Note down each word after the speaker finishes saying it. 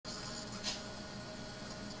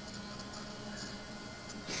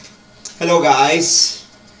Hello guys,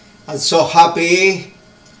 I'm so happy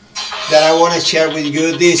that I want to share with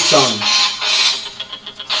you this song.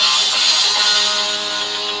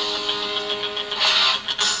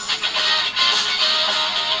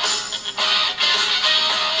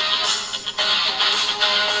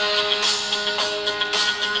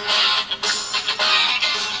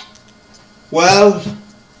 Well,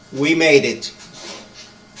 we made it.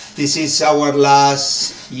 This is our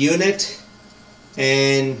last unit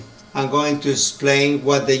and I'm going to explain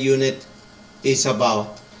what the unit is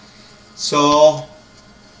about. So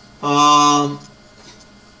I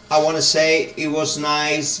want to say it was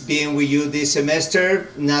nice being with you this semester,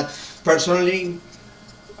 not personally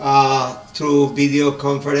through video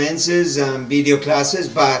conferences and video classes,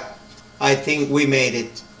 but I think we made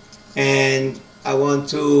it, and I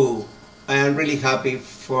am really happy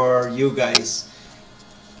for you guys.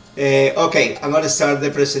 Okay, I'm going to start the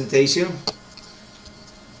presentation.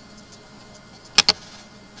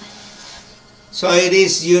 So it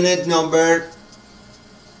is unit number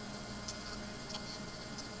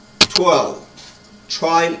 12,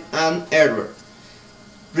 trial and error.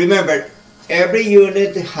 Remember, every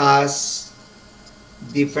unit has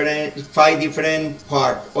 5 different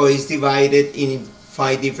parts, or is divided in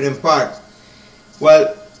 5 different parts.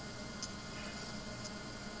 Well,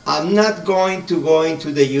 I'm not going to go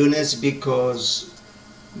into the units because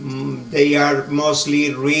they are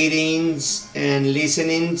mostly readings and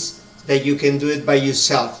listenings that you can do it by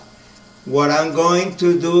yourself. What I'm going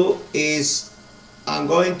to do is I'm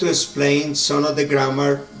going to explain some of the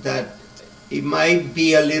grammar that it might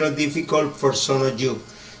be a little difficult for some of you.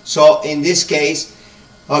 So in this case,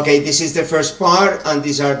 okay, this is the first part and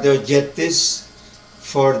these are the objectives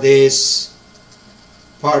for this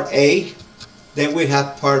part A. Then we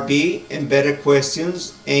have part B, embedded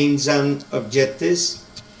questions, aims and objectives.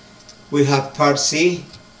 We have part C,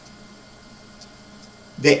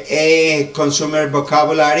 the A, consumer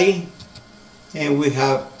vocabulary, and we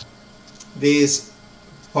have this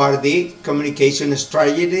part D, communication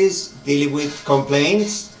strategies, dealing with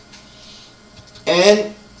complaints,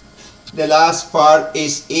 and the last part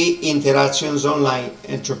is E, interactions online,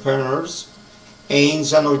 entrepreneurs,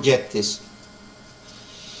 aims and objectives.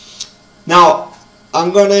 Now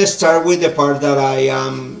I'm gonna start with the part that I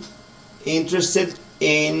am interested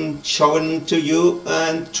in showing to you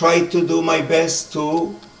and try to do my best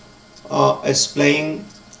to explain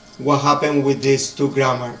what happened with these 2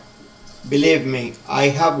 grammar. Believe me, I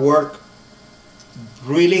have worked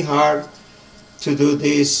really hard to do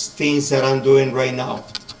these things that I'm doing right now.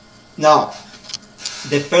 Now,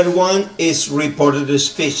 the first one is reported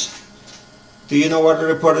speech. Do you know what a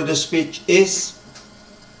reported speech is?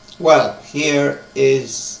 Well, here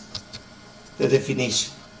is the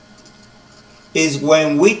definition. Is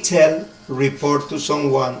when we report to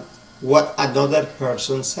someone what another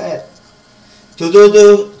person said. To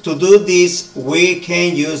do this, we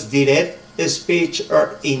can use direct speech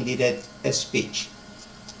or indirect speech.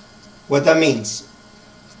 What that means?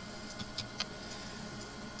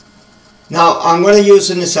 Now, I'm going to use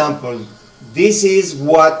an example. This is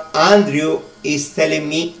what Andrew is telling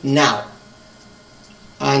me now.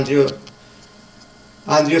 Andrew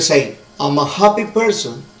say, I'm a happy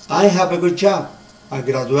person. I have a good job. I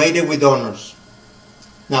graduated with honors.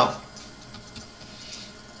 Now,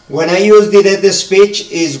 when I use direct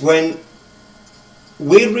speech is when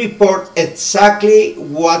we report exactly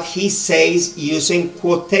what he says using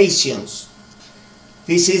quotations.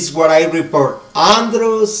 This is what I report.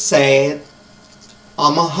 Andrew said,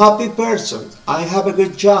 I'm a happy person. I have a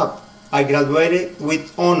good job. I graduated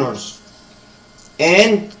with honors.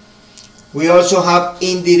 And we also have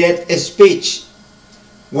indirect speech.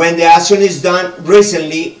 When the action is done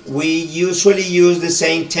recently, we usually use the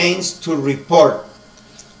same tense to report.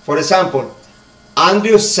 For example,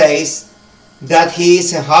 Andrew says that he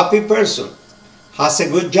is a happy person, has a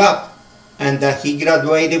good job, and that he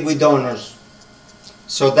graduated with honors.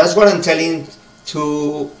 So that's what I'm telling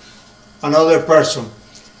to another person.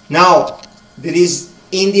 Now, there is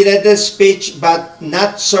indirect speech, but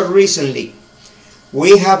not so recently.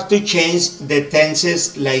 We have to change the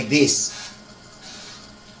tenses like this.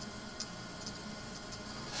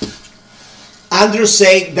 Andrew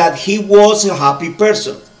said that he was a happy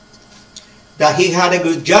person, that he had a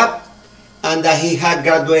good job, and that he had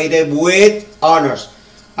graduated with honors.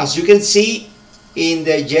 As you can see in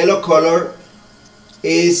the yellow color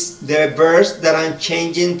is the verbs that I'm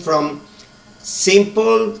changing from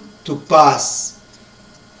simple to past.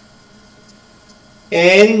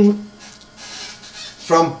 And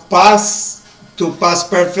from past to past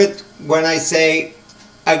perfect, when I say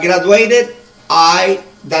I graduated,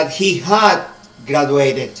 that he had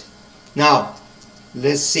graduated. Now,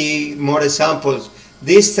 let's see more examples.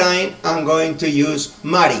 This time I'm going to use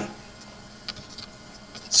Mari.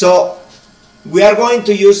 So we are going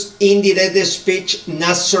to use indirect speech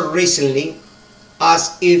not so recently,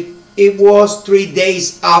 as if it was 3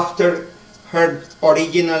 days after her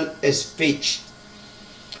original speech.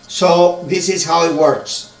 So this is how it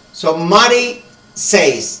works. So Mari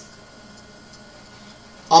says,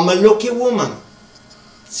 I'm a lucky woman.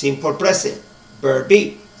 Simple present, verb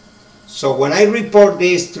be. So when I report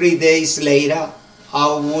this 3 days later,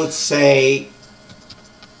 I would say,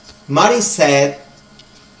 Mari said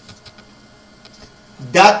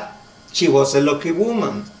that she was a lucky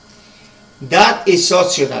woman. That is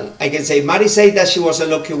optional. I can say Mari said that she was a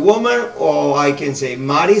lucky woman, or I can say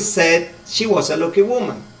Mari said she was a lucky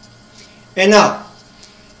woman. And now,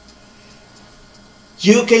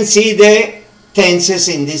 you can see the tenses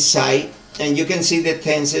in this side, and you can see the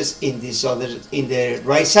tenses in this other, in the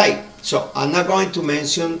right side. So I'm not going to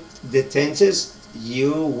mention the tenses.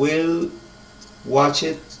 You will watch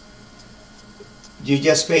it. You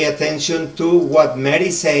just pay attention to what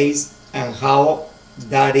Mary says and how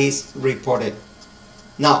that is reported.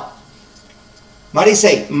 Now, Mary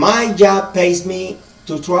said, my job pays me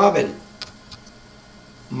to travel.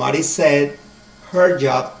 Mary said her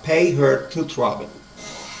job paid her to travel.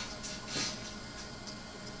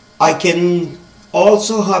 I can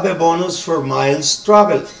also have a bonus for miles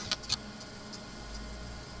traveled.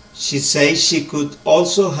 She says she could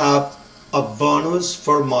also have a bonus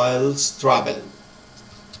for miles traveled.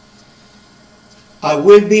 I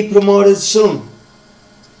will be promoted soon.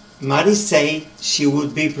 Mary said she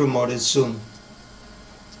would be promoted soon.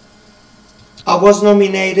 I was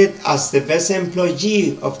nominated as the best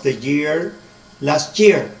employee of the year last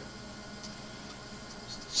year.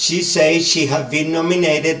 She says she had been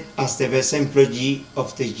nominated as the best employee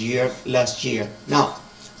of the year last year. Now,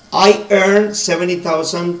 I earned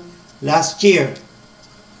 $70,000 last year.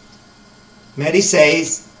 Mary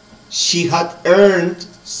says she had earned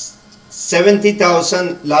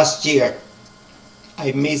 $70,000 last year.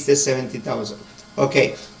 I missed the 70,000.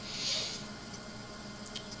 Okay.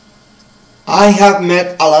 I have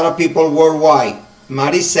met a lot of people worldwide.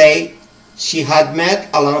 Mary said she had met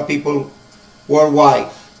a lot of people worldwide.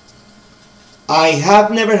 I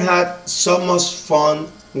have never had so much fun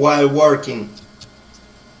while working.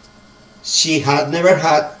 She had never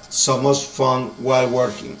had so much fun while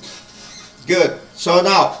working. Good. So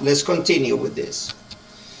now let's continue with this.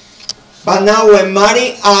 But now when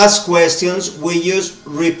Mary asks questions, we use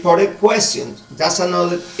reported questions. That's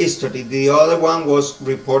another history. The other one was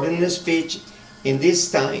reporting the speech. In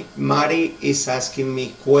this time, Mary is asking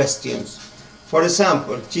me questions. For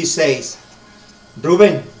example, she says,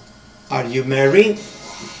 Ruben, are you married?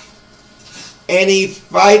 And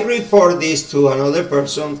if I report this to another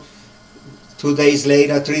person, 2 days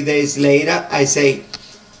later, 3 days later, I say,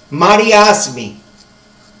 Mary asked me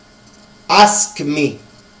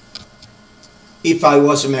if I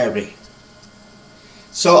was married.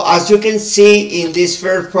 So as you can see in this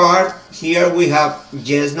first part, here we have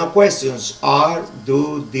yes, no questions. Are,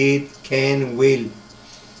 do, did, can, will.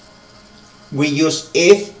 We use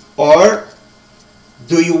if or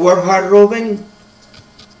do you work hard, Ruben?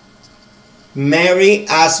 Mary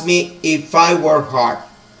asked me if I work hard.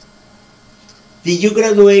 Did you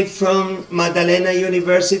graduate from Magdalena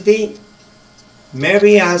University?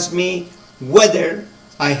 Mary asked me whether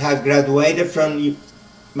I have graduated from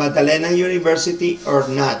Magdalena University or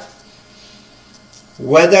not.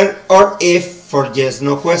 Whether or if for yes,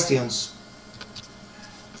 no questions.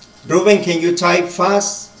 Ruben, can you type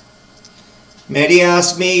fast? Mary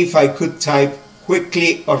asked me if I could type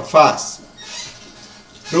quickly or fast.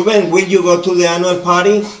 Ruben, will you go to the annual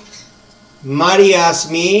party? Mary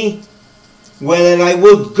asked me whether I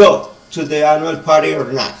would go to the annual party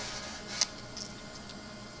or not.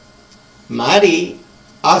 Mary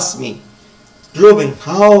asked me, Ruben,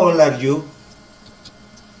 how old are you?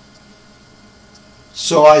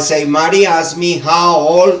 So I say, Mary asked me how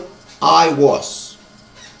old I was.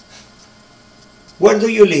 Where do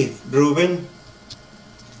you live, Ruben?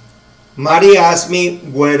 Mary asked me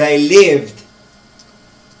where I lived.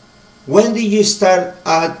 When did you start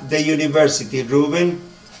at the university, Ruben?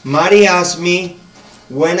 Mary asked me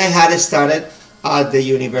when I had started at the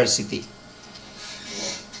university.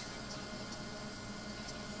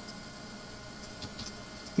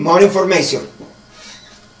 More information.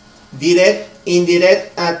 Direct,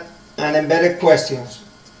 indirect, and embedded questions.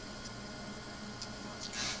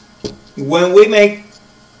 When we make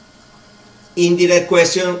indirect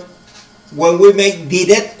questions, when we make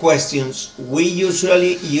direct questions, we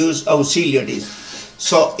usually use auxiliaries.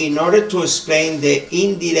 So in order to explain the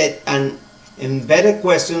indirect and embedded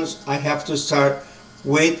questions, I have to start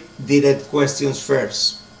with direct questions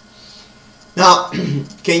first. Now,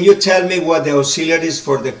 can you tell me what the auxiliaries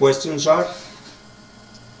for the questions are?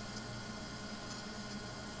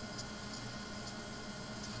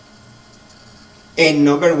 And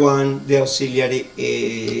number one, the auxiliary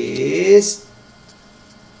is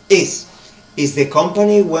the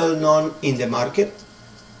company well known in the market?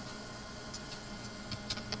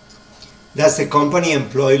 Does the company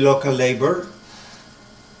employ local labor?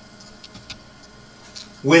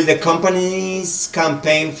 Will the company's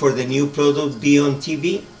campaign for the new product be on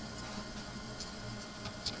TV?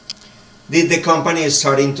 Did the company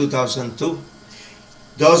start in 2002?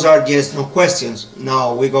 Those are yes, no questions.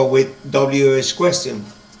 Now we go with WH question.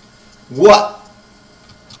 What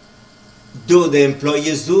do the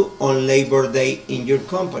employees do on Labor Day in your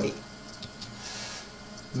company?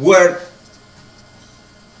 Where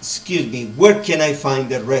can I find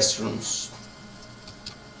the restrooms?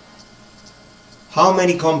 How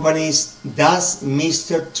many companies does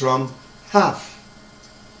Mr. Trump have?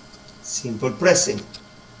 Simple present.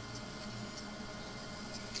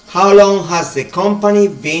 How long has the company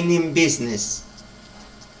been in business?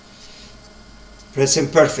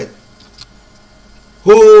 Present perfect.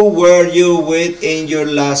 Who were you with in your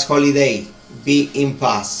last holiday? Be in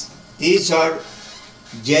past. These are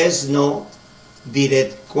yes, no,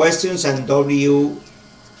 direct questions and WH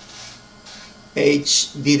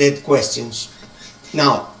direct questions.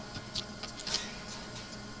 Now,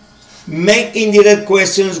 make indirect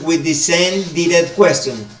questions with the same direct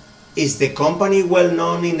question. Is the company well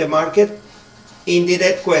known in the market?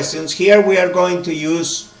 Indirect questions. Here we are going to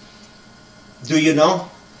use, do you know?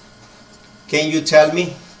 Can you tell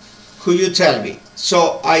me? Could you tell me?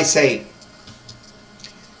 So I say,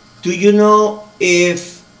 do you know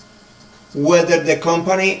whether the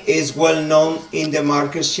company is well known in the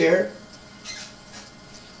market share?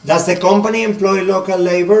 Does the company employ local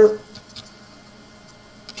labor?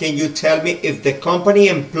 Can you tell me if the company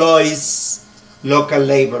employs local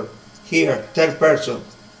labor? Here, third person.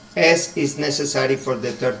 S is necessary for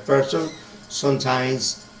the third person.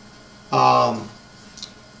 Sometimes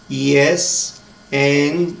yes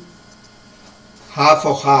and have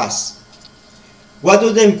or has. What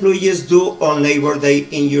do the employees do on Labor Day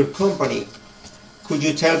in your company? Could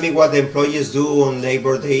you tell me what the employees do on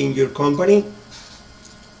Labor Day in your company?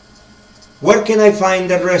 Where can I find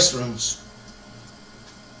the restrooms?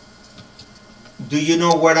 Do you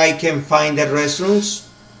know where I can find the restrooms?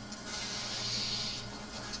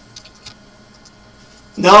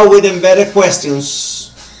 Now with embedded questions.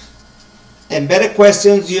 Embedded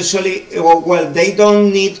questions usually, well, they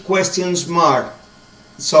don't need questions marked.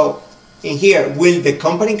 So in here, will the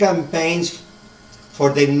company campaigns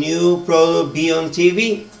for the new product be on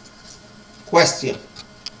TV? Question.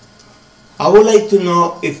 I would like to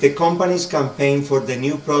know if the company's campaign for the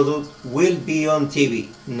new product will be on TV.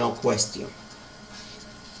 No question.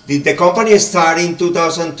 Did the company start in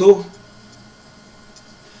 2002?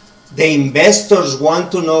 The investors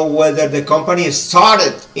want to know whether the company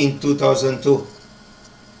started in 2002.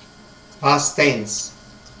 Past tense.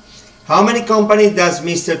 How many companies does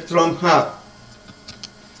Mr. Trump have?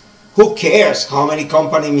 Who cares how many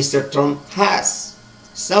companies Mr. Trump has?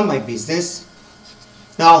 It's not my business.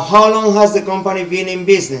 Now, how long has the company been in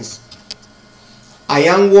business? I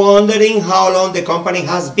am wondering how long the company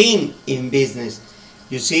has been in business.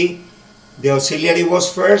 You see, the auxiliary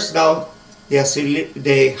was first, now the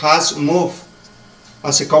has moved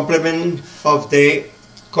as a complement of the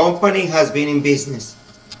company has been in business.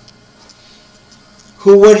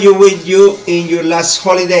 Who were you with in your last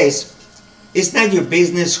holidays? It's not your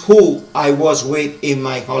business who I was with in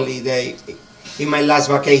my holiday, in my last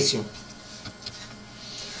vacation.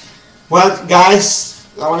 Well, guys,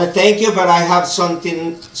 I want to thank you, but I have some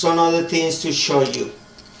other things to show you.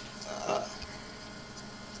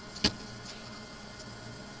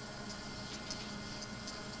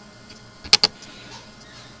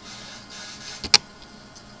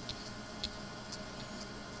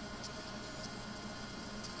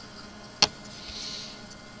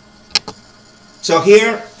 So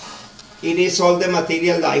here, it is all the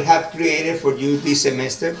material that I have created for you this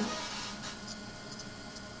semester.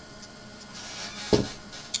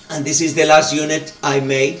 And this is the last unit I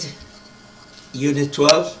made, Unit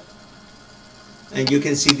 12. And you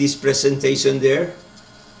can see this presentation there.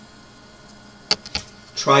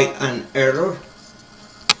 Try and error.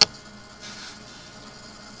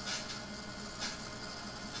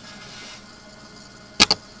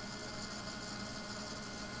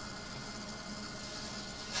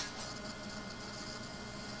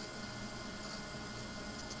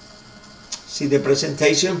 See the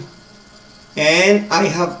presentation? And I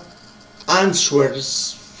have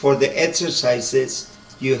answers for the exercises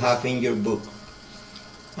you have in your book.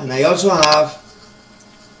 And I also have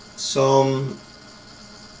some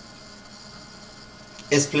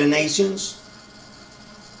explanations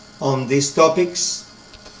on these topics.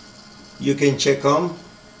 You can check on.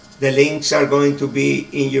 The links are going to be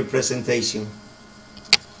in your presentation.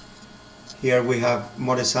 Here we have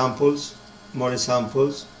more examples, more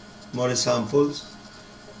examples, more examples.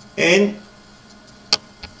 And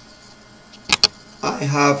I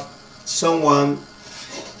have someone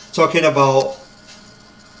talking about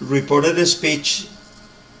reported speech.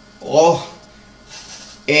 Oh,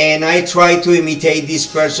 and I try to imitate this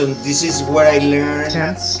person. This is where I learned.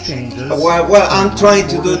 Tense changes. Well, I'm trying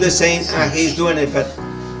to do the same and he's doing it, but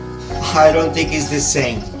I don't think it's the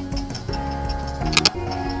same.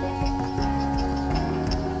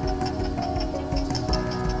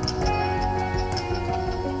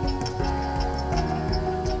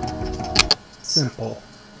 Simple.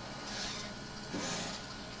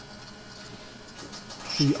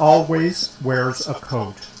 She always wears a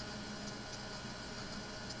coat.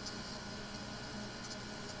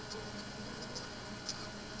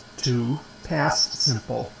 To past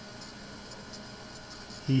simple.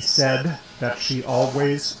 He said that she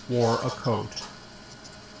always wore a coat.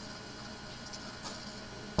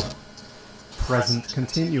 Present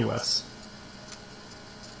continuous.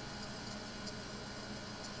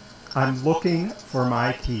 I'm looking for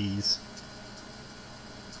my keys.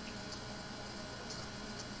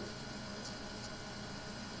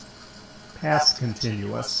 Past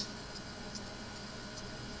continuous.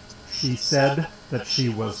 She said that she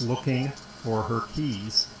was looking for her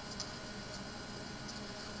keys.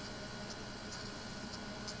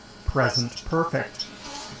 Present perfect.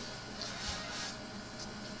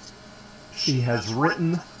 She has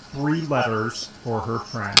written 3 letters for her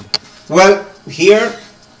friend. Well, here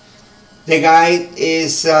the guy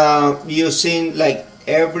is using like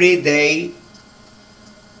everyday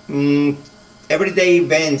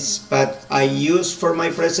events, but I use for my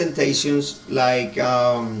presentations like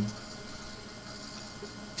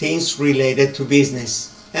things related to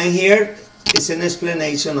business. And here is an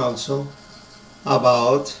explanation also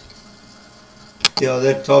about the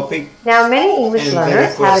other topic. Now, many English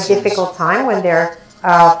learners have a difficult time when they're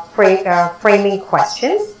framing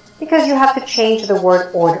questions because you have to change the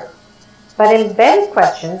word order. But embedded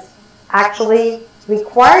questions actually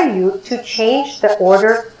require you to change the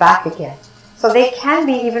order back again. So they can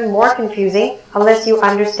be even more confusing unless you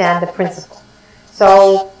understand the principle.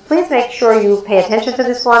 So please make sure you pay attention to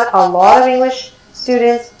this one. A lot of English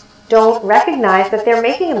students don't recognize that they're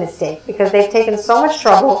making a mistake because they've taken so much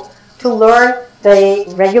trouble to learn the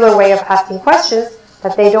regular way of asking questions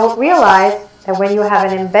that they don't realize that when you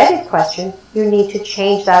have an embedded question, you need to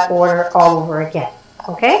change that order all over again.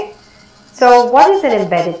 Okay? So what is an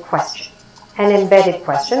embedded question? An embedded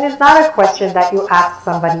question is not a question that you ask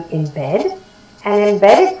somebody in bed. An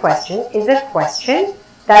embedded question is a question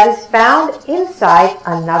that is found inside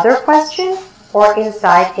another question or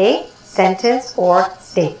inside a sentence or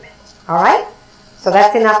statement. All right? So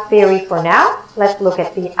that's enough theory for now. Let's look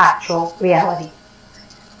at the actual reality.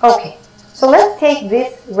 Okay, so let's take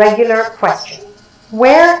this regular question.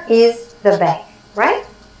 Where is the bank? Right?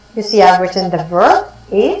 You see I've written the verb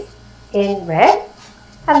is in red.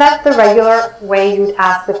 And that's the regular way you'd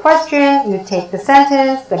ask the question. You take the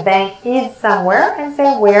sentence, the bank is somewhere, and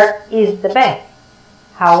say, where is the bank?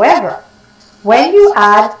 However, when you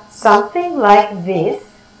add something like this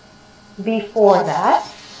before that,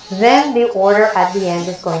 then the order at the end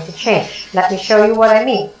is going to change. Let me show you what I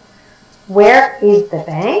mean. Where is the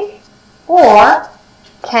bank? Or,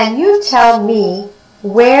 can you tell me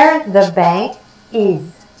where the bank is?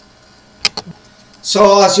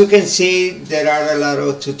 So as you can see, there are a lot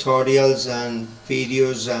of tutorials and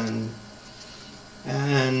videos and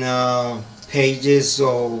pages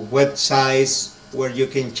or websites where you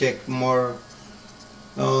can check more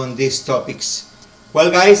on these topics.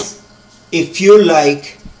 Well guys, if you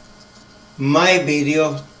like my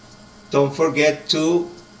video, don't forget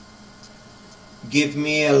to give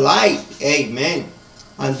me a like. Hey man,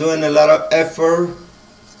 I'm doing a lot of effort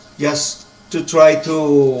just to try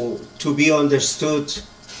to be understood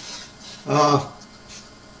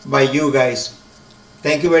by you guys.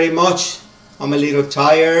 Thank you very much. I'm a little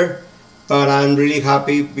tired, but I'm really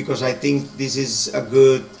happy because I think this is a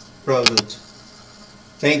good product.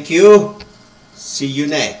 Thank you. See you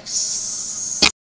next.